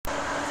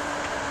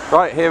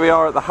Right, here we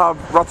are at the Hub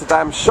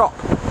Rotterdam shop.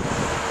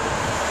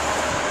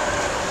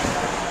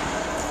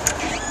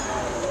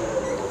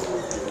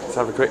 Let's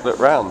have a quick look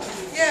round.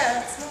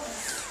 Yeah, it's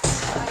nice.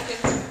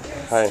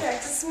 Hi.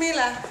 It's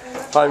Mila.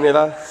 Hi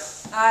Mila.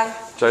 Hi.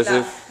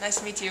 Joseph. Mila. Nice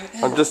to meet you.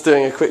 I'm just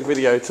doing a quick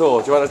video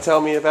tour. Do you want to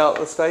tell me about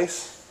the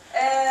space?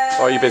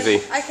 Or are you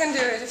busy? I can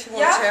do it if you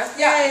want to.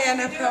 Yeah,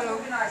 no problem.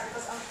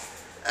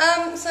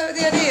 So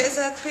the idea is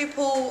that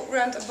people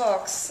rent a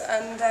box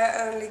and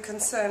their only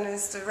concern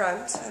is the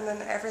rent, and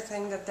then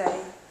everything that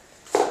they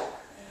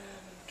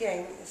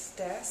gain is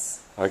theirs.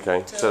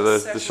 Okay, so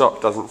the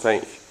shop doesn't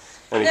take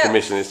any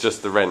commission, it's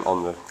just the rent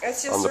on the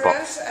It's just the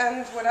box. rent,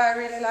 and what I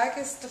really like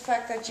is the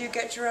fact that you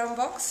get your own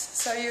box.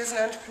 So you as an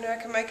entrepreneur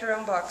can make your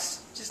own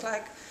box. Just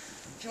like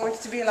if you want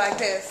it to be like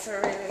this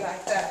or really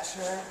like that,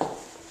 or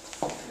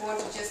if you want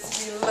it just to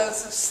be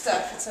loads of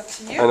stuff, it's up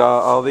to you. And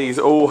are these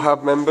all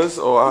Hub members,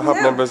 or are Hub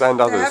members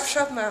and others? They have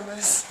shop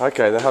members.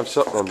 Okay, they have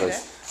shop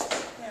members.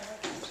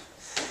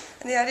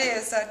 And the idea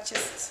is that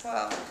just,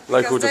 well,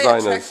 local because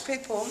designers. they attract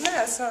people.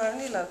 No, it's not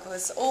only local.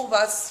 It's all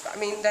about, I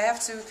mean, they have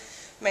to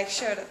make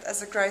sure that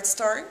there's a great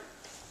story,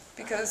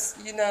 because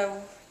you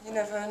never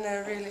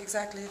know really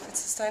exactly if it's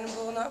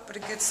sustainable or not, but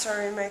a good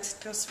story makes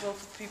it possible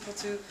for people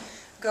to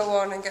go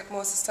on and get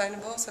more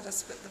sustainable, so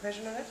that's a bit the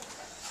vision of it.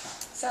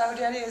 So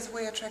the idea is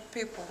we attract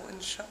people in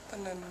the shop,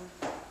 and then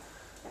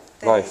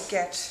they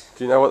get...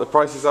 Do you know what the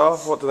prices are?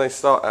 What do they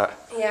start at?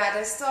 Yeah,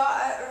 they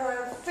start at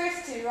around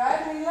 50,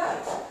 right, Mila?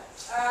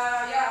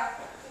 Yeah,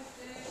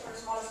 50 for the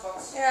smallest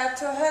box. Yeah,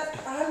 to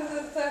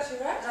 130,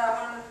 right?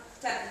 No,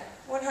 110.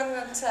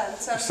 110.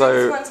 So So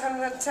this one's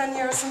 110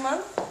 euros a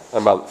month. A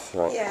month,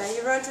 right? Yeah,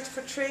 you rent it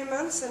for 3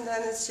 months, and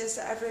then it's just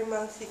every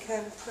month you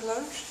can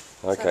prolong.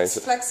 Okay, so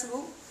it's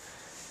flexible.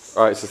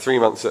 Alright, so 3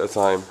 months at a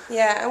time.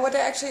 Yeah, and what they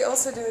actually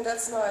also do, and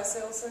that's nice,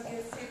 they also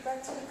give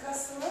feedback to the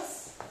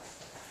customers.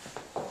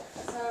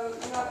 So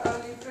not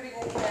only putting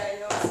it there,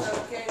 you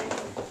also getting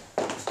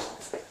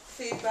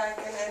feedback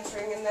and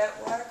entering a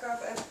network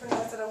of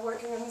entrepreneurs that are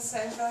working on the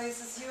same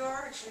values as you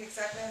are, actually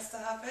exactly as the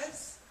Hub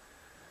is.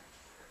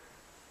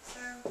 So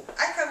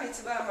I come here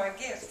to buy my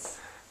gifts.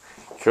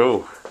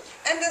 Cool.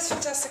 And there's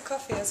fantastic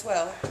coffee as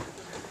well.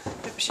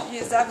 We should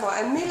use that more.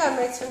 And Mila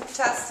makes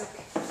fantastic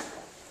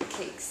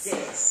cakes.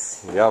 Yes.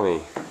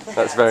 Yummy.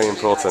 That's very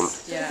important.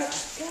 Nice. Yeah.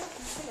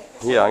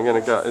 Yeah, I'm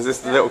gonna go. Is this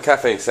the little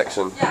cafe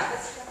section? Yeah,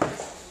 that's the cafe.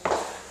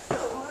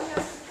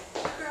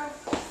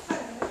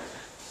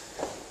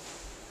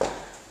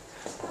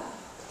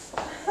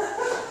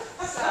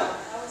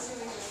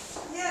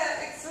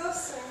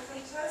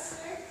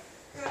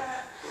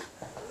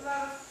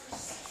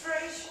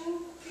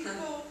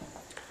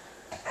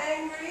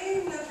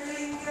 Angry, not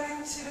really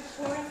getting to the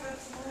point, but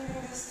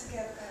moving this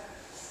together.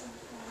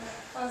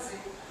 Fuzzy.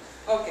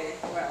 Okay,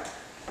 well.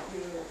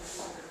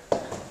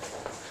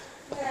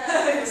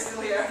 Yeah. You're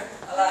still here,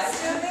 alive,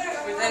 Still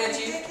there, with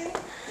energy.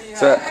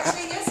 So,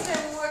 actually, yesterday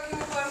we were working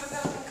with 1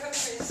 developing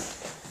countries.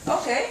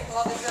 Okay.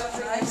 While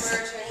developing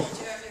emerging,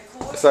 you have your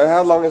course. so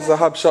how long has the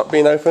Hub shop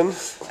been open?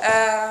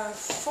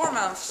 4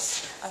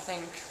 months, I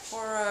think. 4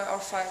 or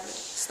 5.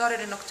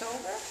 Started in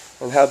October.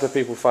 And how do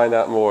people find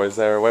out more? Is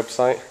there a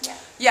website?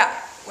 Yeah,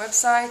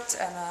 website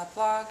and a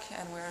blog,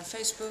 and we're on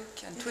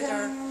Facebook and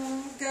Twitter.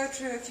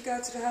 If you go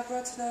to the Hub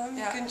Rotterdam,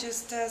 you can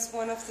just, there's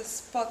one of the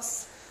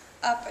spots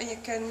up, and you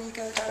go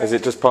directly. Is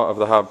it just part of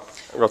the Hub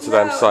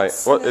Rotterdam site?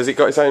 What has it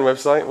got its own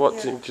website? What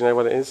do you know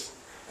what it is?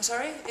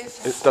 Sorry?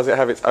 Does it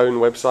have its own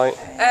website?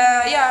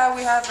 Yeah,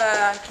 we have,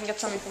 I can get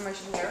some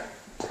information here.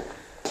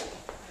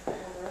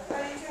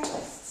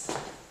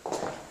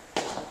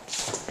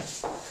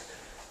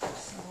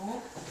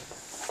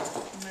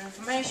 More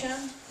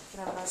information. You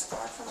can have a nice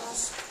card from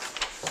us.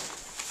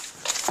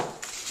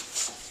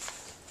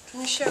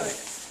 Can you show it?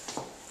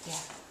 Yeah.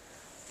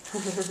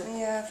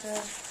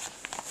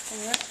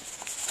 Yeah,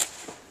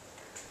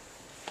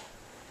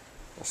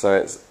 So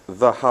it's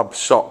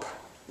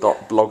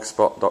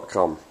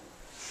thehubshop.blogspot.com.